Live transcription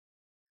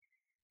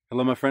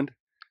Hello, my friend.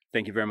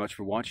 Thank you very much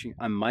for watching.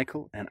 I'm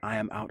Michael, and I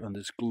am out on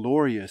this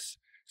glorious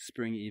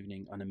spring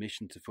evening on a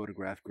mission to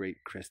photograph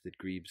Great Crested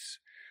Grebes.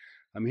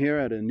 I'm here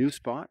at a new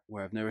spot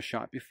where I've never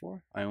shot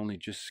before. I only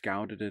just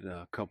scouted it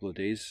a couple of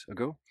days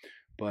ago,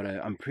 but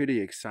I'm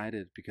pretty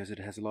excited because it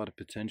has a lot of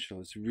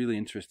potential. It's a really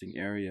interesting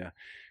area.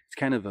 It's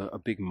kind of a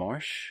big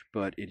marsh,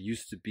 but it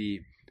used to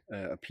be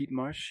a peat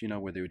marsh,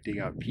 where they would dig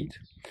out peat.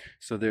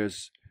 So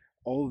there's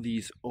all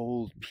these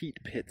old peat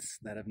pits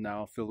that have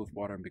now filled with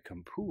water and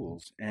become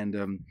pools.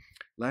 And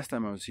last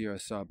time I was here, I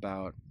saw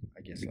about,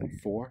 I guess,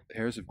 like 4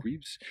 pairs of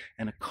grebes,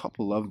 and a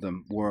couple of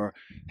them were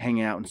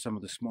hanging out in some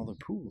of the smaller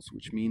pools,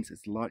 which means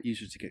it's a lot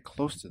easier to get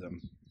close to them.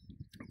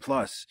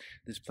 Plus,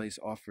 this place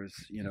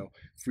offers,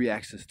 free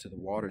access to the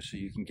water, so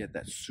you can get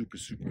that super,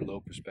 super low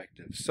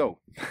perspective. So,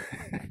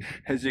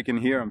 as you can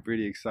hear, I'm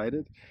pretty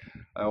excited.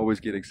 I always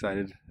get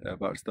excited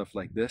about stuff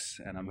like this,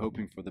 and I'm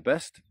hoping for the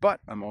best, but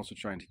I'm also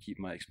trying to keep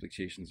my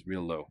expectations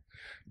real low,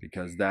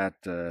 because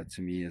that, to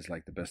me, is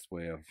like the best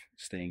way of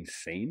staying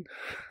sane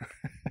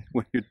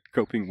when you're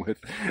coping with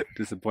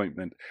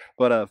disappointment.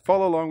 But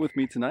follow along with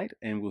me tonight,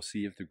 and we'll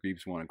see if the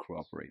grebes want to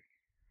cooperate.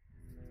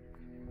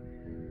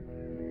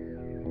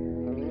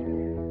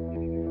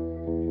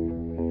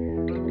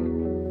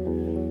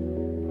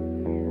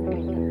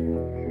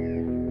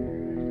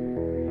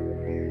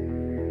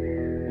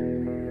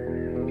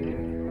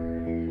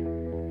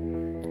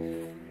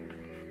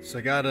 So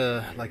I got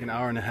like an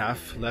hour and a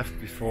half left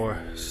before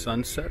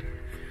sunset,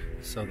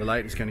 so the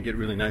light is going to get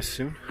really nice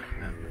soon.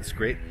 That's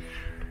great.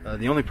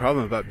 The only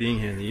problem about being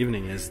here in the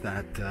evening is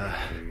that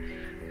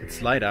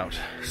it's light out,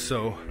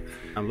 so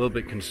I'm a little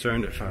bit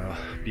concerned if I'll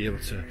be able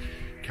to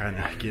kind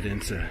of get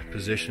into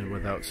position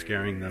without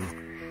scaring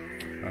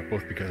them,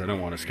 both because I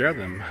don't want to scare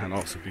them and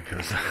also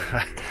because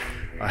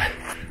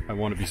I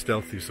want to be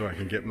stealthy so I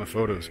can get my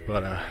photos.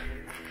 But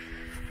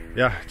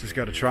yeah, just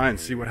got to try and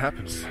see what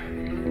happens.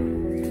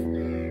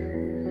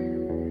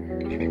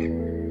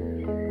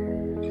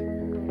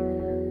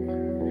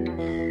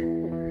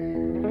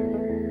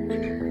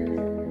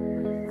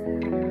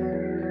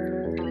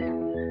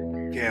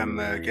 Okay,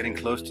 I'm getting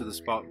close to the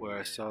spot where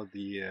I saw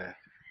the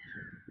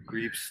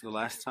grebes the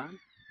last time.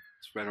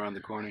 It's right around the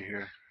corner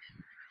here.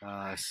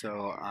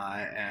 So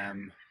I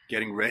am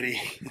getting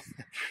ready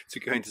to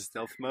go into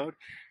stealth mode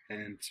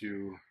and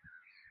to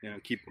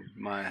keep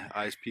my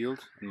eyes peeled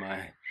and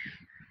my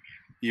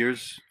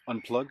ears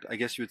unplugged, I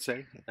guess you would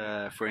say,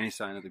 for any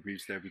sign of the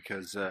grebes there,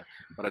 because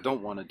what I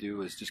don't want to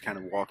do is just kind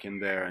of walk in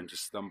there and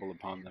just stumble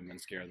upon them and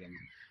scare them.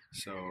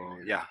 So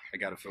yeah, I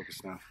gotta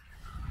focus now.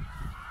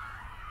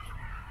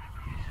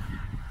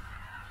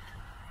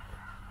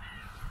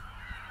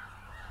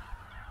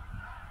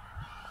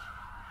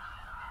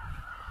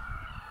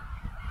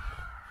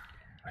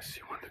 I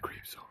see one of the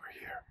grebes over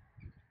here,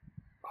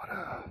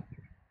 but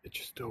it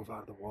just dove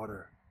out of the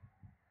water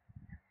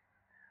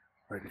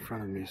right in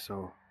front of me,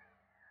 so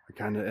I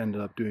kind of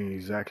ended up doing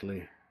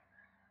exactly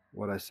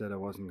what I said I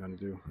wasn't going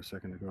to do a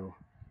second ago.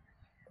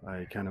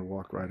 I kind of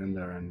walked right in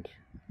there and,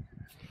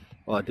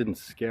 well, I didn't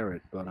scare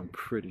it, but I'm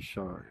pretty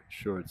sure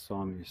it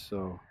saw me,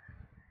 so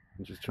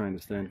I'm just trying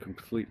to stand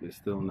completely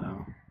still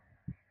now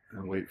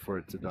and wait for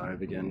it to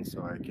dive again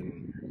so I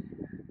can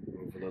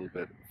move a little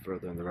bit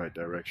further in the right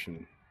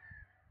direction.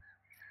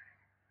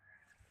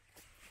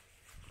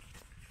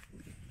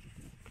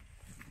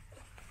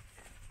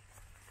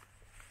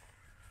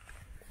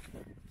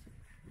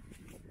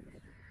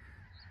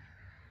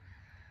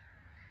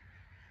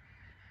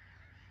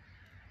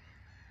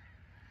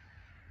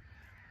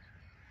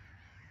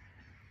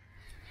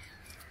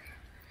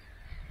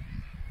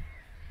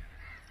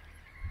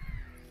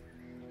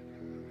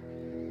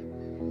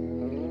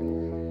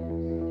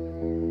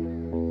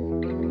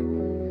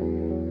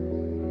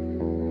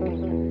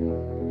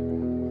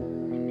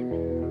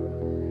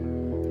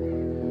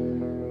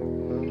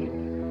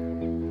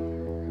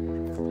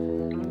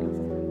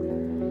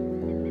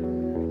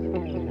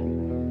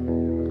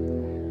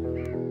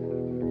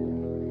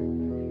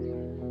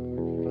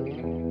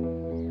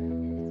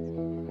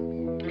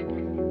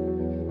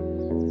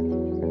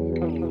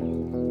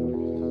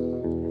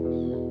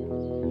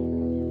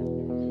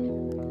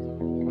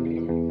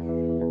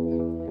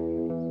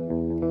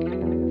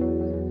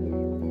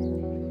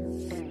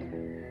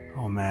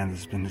 Man, this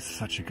has been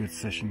such a good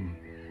session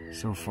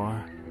so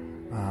far.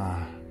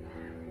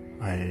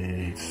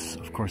 I,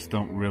 of course,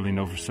 don't really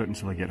know for certain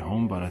until I get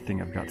home, but I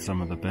think I've got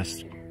some of the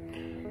best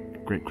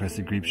Great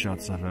Crested Grebe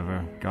shots I've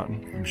ever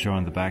gotten. I'm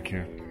showing the back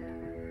here.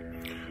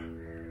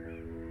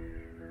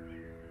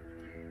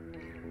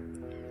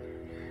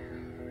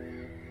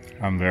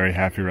 I'm very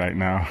happy right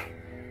now.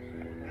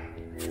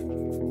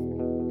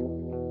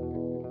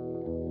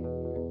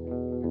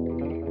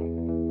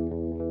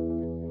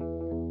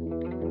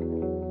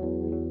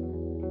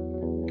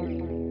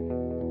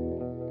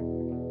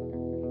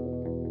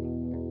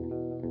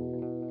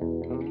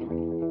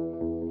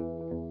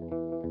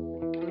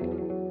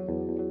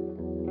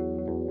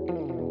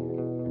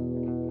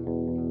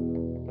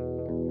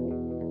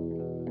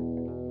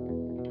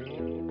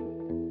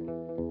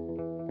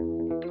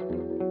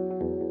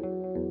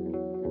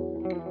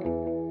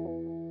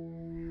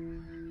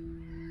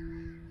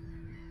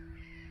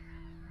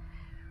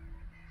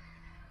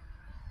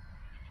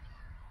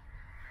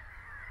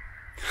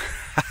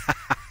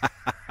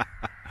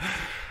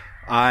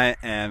 I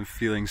am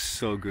feeling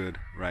so good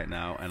right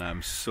now, and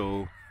I'm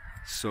so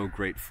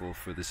grateful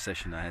for the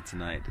session I had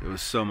tonight. It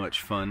was so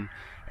much fun,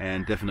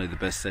 and definitely the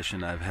best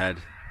session I've had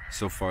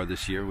so far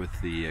this year with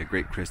the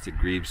Great Crested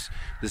Grebes.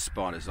 This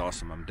spot is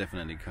awesome. I'm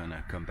definitely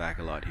gonna come back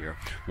a lot here.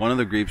 One of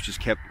the grebes just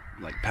kept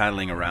like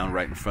paddling around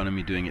right in front of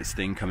me, doing its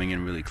thing, coming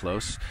in really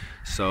close.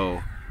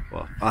 So,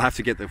 well, I'll have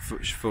to get the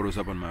photos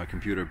up on my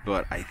computer,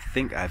 but I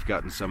think I've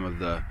gotten some of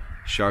the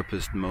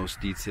sharpest, most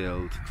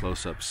detailed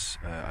close-ups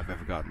I've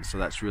ever gotten. So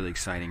that's really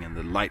exciting, and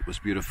the light was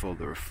beautiful,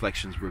 the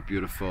reflections were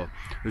beautiful.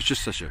 It was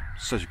just such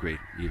a great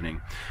evening.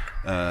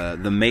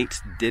 The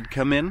mate did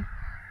come in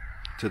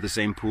to the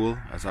same pool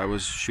as I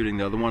was shooting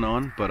the other one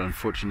on, but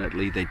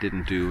unfortunately they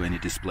didn't do any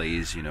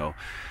displays. You know,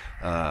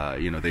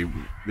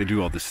 they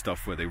do all this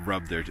stuff where they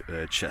rub their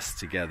chests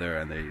together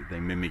and they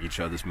mimic each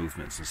other's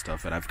movements and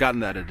stuff, and I've gotten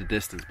that at a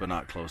distance but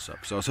not close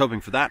up. So I was hoping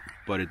for that,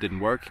 but it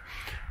didn't work,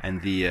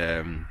 and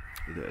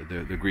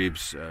the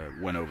grebes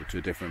went over to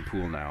a different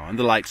pool now, and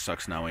the light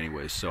sucks now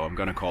anyway, so I'm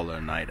gonna call it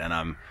a night, and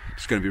I'm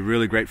just gonna be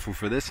really grateful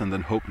for this, and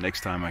then hope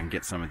next time I can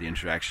get some of the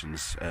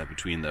interactions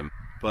between them.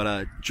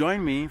 But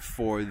join me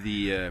for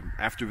the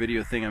after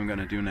video thing I'm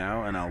gonna do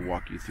now, and I'll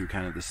walk you through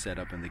kind of the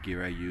setup and the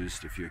gear I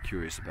used if you're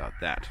curious about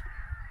that.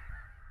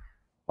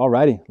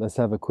 Alrighty, let's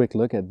have a quick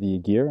look at the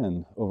gear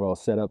and overall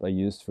setup I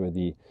used for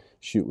the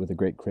shoot with the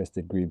Great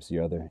Crested Grebes the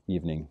other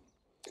evening.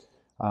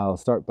 I'll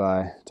start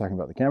by talking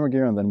about the camera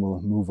gear, and then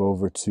we'll move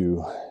over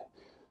to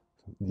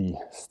the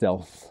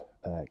stealth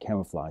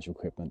camouflage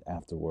equipment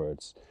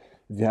afterwards.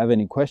 If you have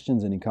any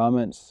questions, any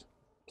comments,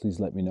 please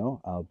let me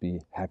know. I'll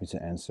be happy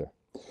to answer.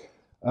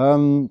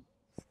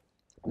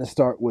 Let's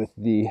start with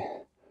the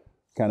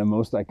kind of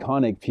most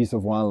iconic piece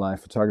of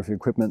wildlife photography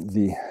equipment,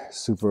 the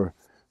super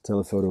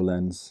telephoto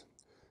lens.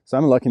 So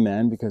I'm a lucky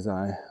man because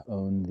I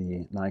own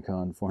the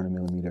Nikon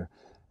 400mm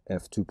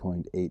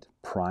f2.8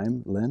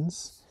 prime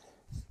lens.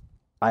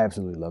 I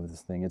absolutely love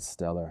this thing. It's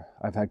stellar.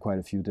 I've had quite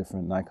a few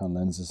different Nikon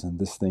lenses, and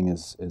this thing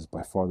is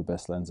by far the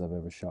best lens I've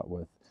ever shot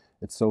with.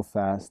 It's so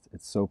fast,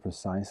 it's so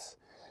precise,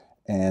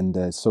 and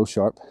it's so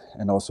sharp,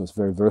 and also it's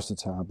very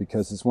versatile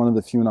because it's one of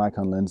the few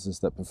Nikon lenses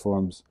that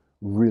performs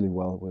really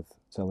well with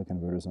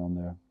teleconverters on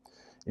there.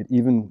 It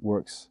even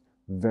works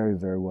very,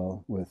 very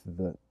well with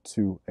the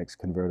 2x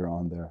converter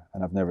on there,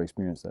 and I've never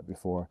experienced that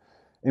before.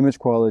 Image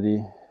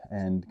quality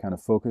and kind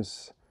of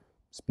focus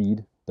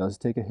speed does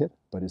take a hit,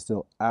 but it's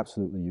still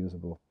absolutely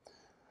usable.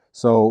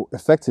 So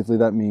effectively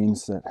that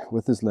means that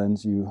with this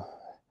lens you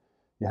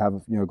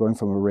have, going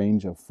from a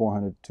range of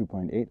 400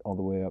 2.8 all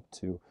the way up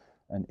to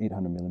an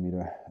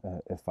 800mm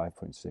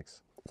f5.6.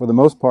 For the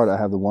most part I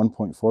have the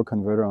 1.4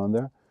 converter on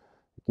there.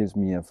 It gives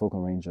me a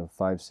focal range of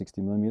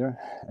 560mm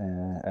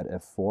at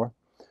f4,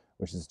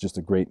 which is just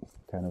a great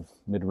kind of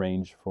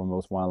mid-range for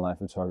most wildlife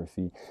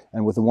photography.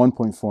 And with the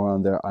 1.4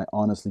 on there, I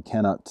honestly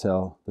cannot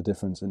tell the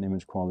difference in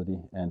image quality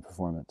and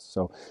performance.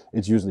 So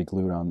it's usually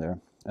glued on there.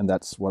 And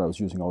that's what I was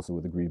using also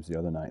with the grebes the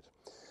other night.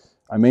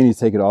 I mainly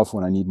take it off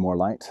when I need more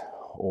light,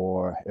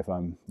 or if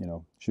I'm,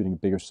 shooting a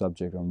bigger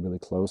subject or I'm really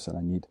close and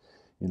I need,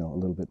 a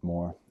little bit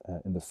more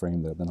in the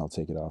frame there, then I'll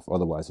take it off.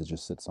 Otherwise, it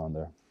just sits on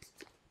there.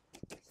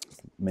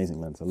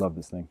 Amazing lens. I love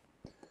this thing.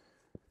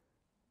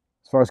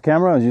 As far as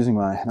camera, I was using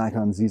my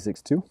Nikon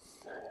Z6 II,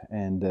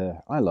 and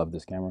I love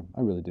this camera.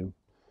 I really do.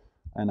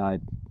 And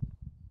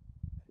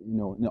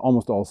in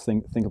almost all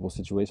thinkable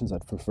situations,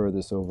 I'd prefer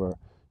this over,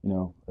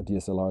 a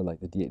DSLR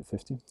like the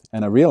D850.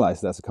 And I realize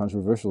that's a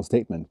controversial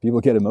statement. People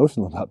get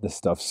emotional about this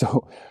stuff.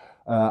 So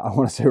I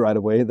want to say right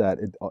away that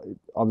it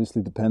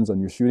obviously depends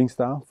on your shooting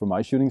style. For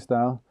my shooting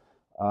style,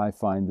 I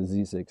find the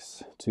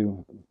Z6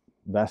 II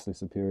vastly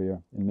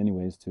superior in many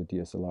ways to a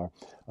DSLR.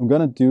 I'm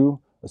going to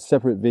do a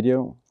separate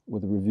video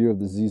with a review of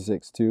the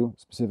Z6 II,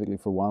 specifically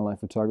for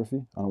wildlife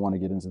photography. I don't want to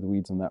get into the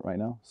weeds on that right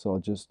now, so I'll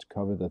just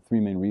cover the three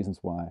main reasons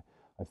why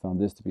I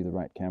found this to be the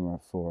right camera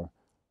for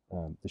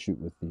the shoot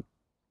with the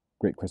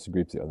Great Crested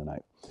Grebes the other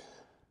night.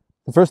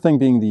 The first thing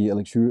being the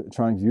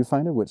electronic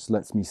viewfinder, which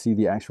lets me see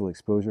the actual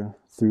exposure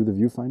through the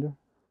viewfinder,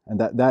 and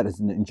that has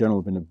in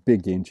general been a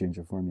big game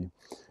changer for me.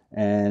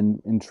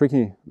 And in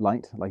tricky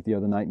light, like the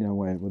other night,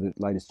 where the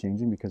light is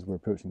changing because we're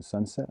approaching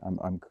sunset,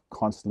 I'm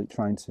constantly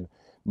trying to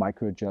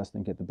micro adjust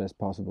and get the best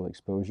possible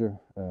exposure,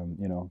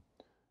 on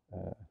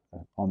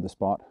the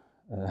spot,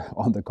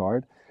 on the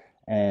card.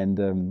 And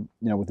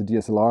with the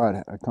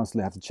DSLR, I'd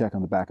constantly have to check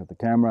on the back of the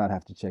camera. I'd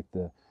have to check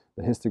the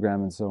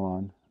histogram and so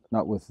on.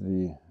 Not with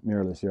the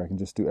mirrorless here. I can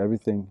just do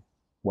everything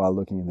while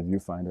looking in the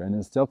viewfinder. And in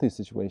a stealthy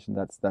situation,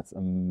 that's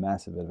a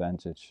massive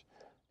advantage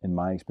in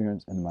my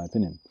experience and in my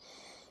opinion.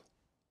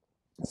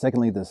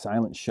 Secondly, the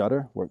silent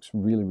shutter works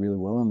really, really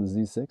well on the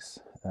Z6.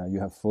 You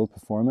have full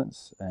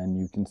performance and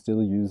you can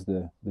still use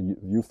the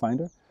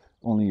viewfinder,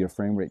 only your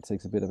frame rate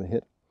takes a bit of a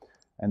hit.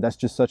 And that's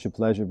just such a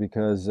pleasure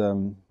because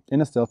in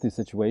a stealthy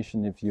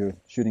situation, if you're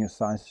shooting a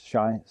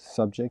shy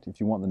subject, if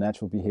you want the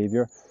natural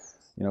behavior,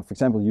 for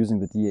example, using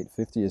the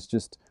D850 is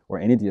just, or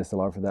any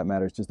DSLR for that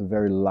matter, it's just a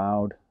very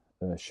loud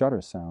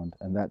shutter sound,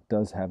 and that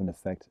does have an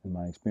effect in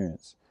my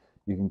experience.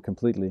 You can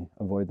completely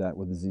avoid that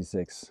with the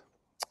Z6.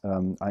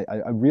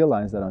 I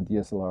realize that on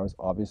DSLRs,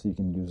 obviously you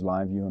can use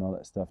live view and all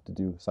that stuff to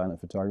do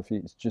silent photography.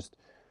 It's just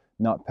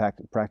not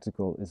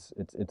practical.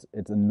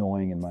 It's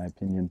annoying in my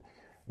opinion,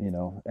 you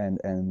know, and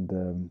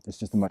it's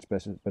just a much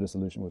better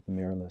solution with the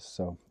mirrorless.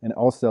 So in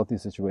all stealthy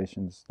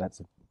situations,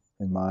 that's,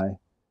 in my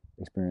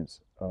experience,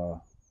 a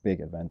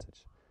big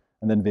advantage.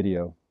 And then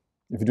video.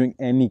 If you're doing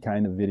any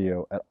kind of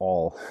video at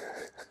all,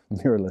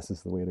 mirrorless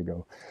is the way to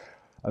go.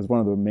 That's one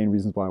of the main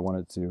reasons why I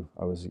wanted to.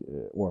 I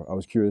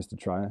was curious to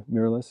try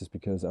mirrorless, is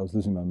because I was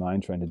losing my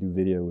mind trying to do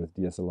video with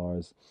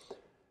DSLRs.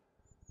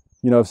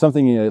 You know, if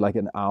something like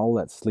an owl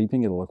that's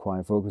sleeping, it'll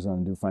acquire focus on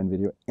and do fine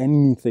video.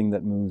 Anything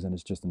that moves and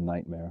it's just a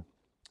nightmare.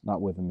 Not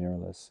with the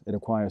mirrorless. It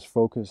acquires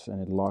focus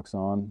and it locks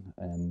on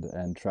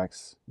and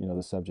tracks, you know,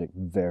 the subject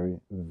very,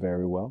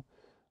 very well.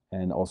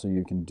 And also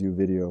you can do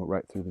video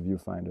right through the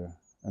viewfinder.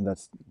 And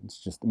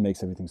it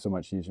makes everything so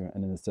much easier.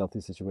 And in a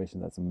stealthy situation,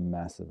 that's a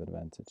massive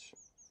advantage.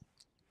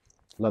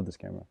 Love this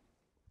camera.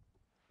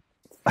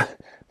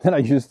 Then I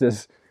used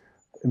this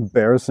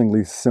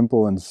embarrassingly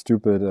simple and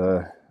stupid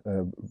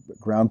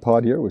ground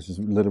pod here, which is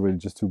literally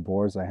just 2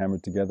 boards I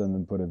hammered together and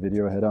then put a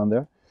video head on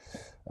there.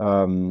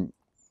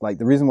 Like,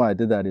 the reason why I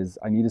did that is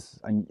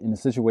in a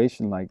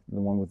situation like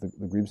the one with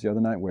the grebes the other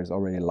night, where it's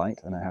already light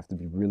and I have to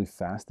be really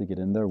fast to get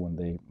in there when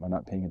they are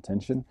not paying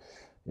attention.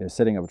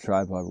 Setting up a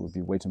tripod would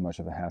be way too much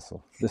of a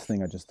hassle. This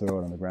thing, I just throw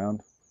it on the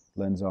ground,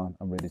 lens on,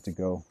 I'm ready to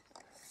go.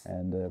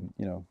 And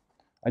you know,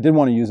 I did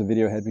want to use a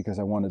video head because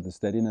I wanted the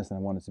steadiness and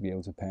I wanted to be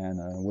able to pan,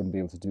 and I wouldn't be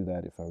able to do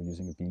that if I were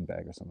using a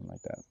beanbag or something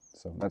like that.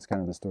 So that's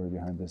kind of the story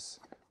behind this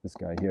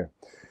guy here.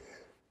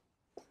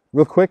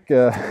 Real quick,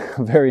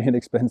 very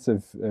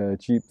inexpensive,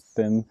 cheap,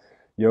 thin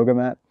yoga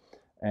mat.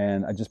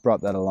 And I just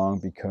brought that along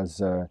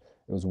because it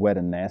was wet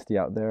and nasty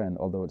out there, and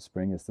although it's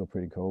spring, it's still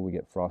pretty cold. We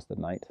get frost at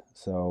night.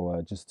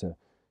 So just to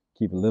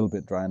keep a little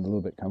bit dry and a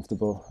little bit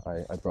comfortable,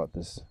 I brought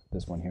this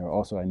one here.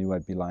 Also, I knew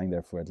I'd be lying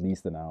there for at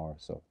least an hour,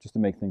 so just to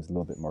make things a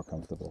little bit more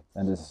comfortable.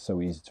 And this is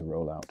so easy to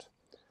roll out.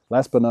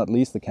 Last but not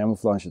least, the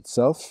camouflage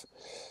itself.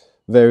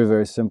 Very,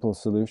 very simple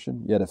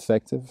solution, yet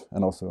effective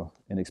and also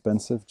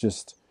inexpensive.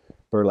 Just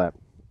burlap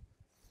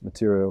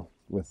material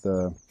with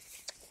a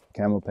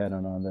camo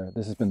pattern on there.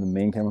 This has been the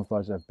main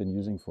camouflage I've been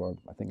using for,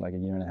 I think, like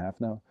 1.5 years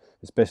now,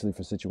 especially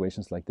for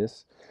situations like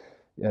this.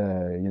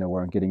 You know,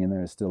 where I'm getting in there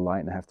and it's still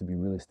light and I have to be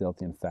really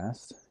stealthy and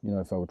fast. You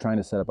know, if I were trying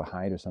to set up a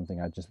hide or something,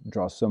 I'd just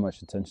draw so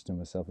much attention to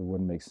myself, it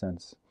wouldn't make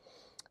sense.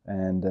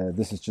 And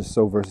this is just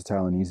so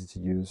versatile and easy to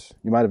use.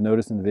 You might have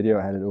noticed in the video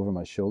I had it over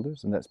my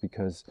shoulders, and that's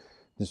because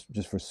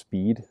just for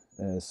speed.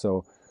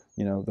 So,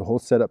 you know, the whole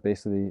setup,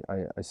 basically,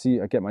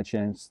 I get my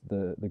chance,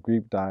 the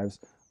grebe dives,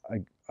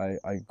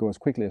 I go as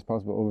quickly as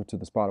possible over to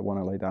the spot I want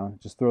to lay down,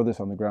 just throw this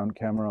on the ground,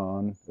 camera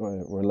on,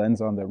 or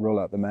lens on, that roll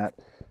out the mat,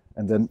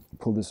 and then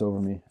pull this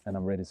over me and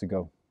I'm ready to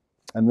go.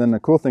 And then the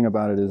cool thing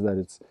about it is that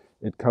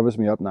it covers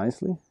me up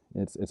nicely.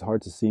 It's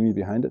hard to see me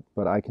behind it,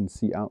 but I can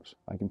see out.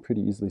 I can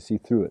pretty easily see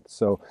through it.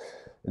 So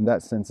in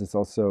that sense, it's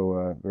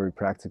also very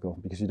practical,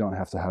 because you don't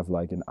have to have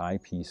like an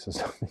eyepiece or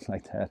something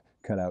like that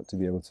cut out to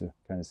be able to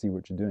kind of see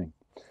what you're doing.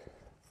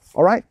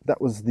 All right,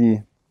 that was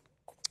the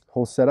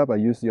whole setup I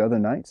used the other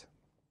night.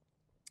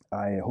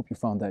 I hope you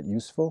found that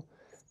useful.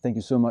 Thank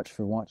you so much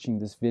for watching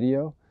this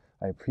video.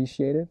 I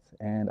appreciate it,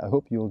 and I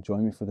hope you'll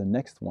join me for the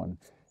next one.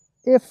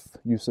 If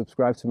you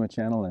subscribe to my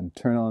channel and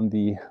turn on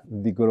the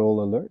good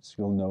old alerts,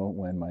 you'll know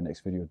when my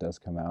next video does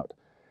come out.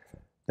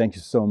 Thank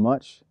you so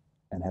much,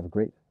 and have a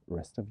great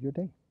rest of your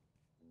day.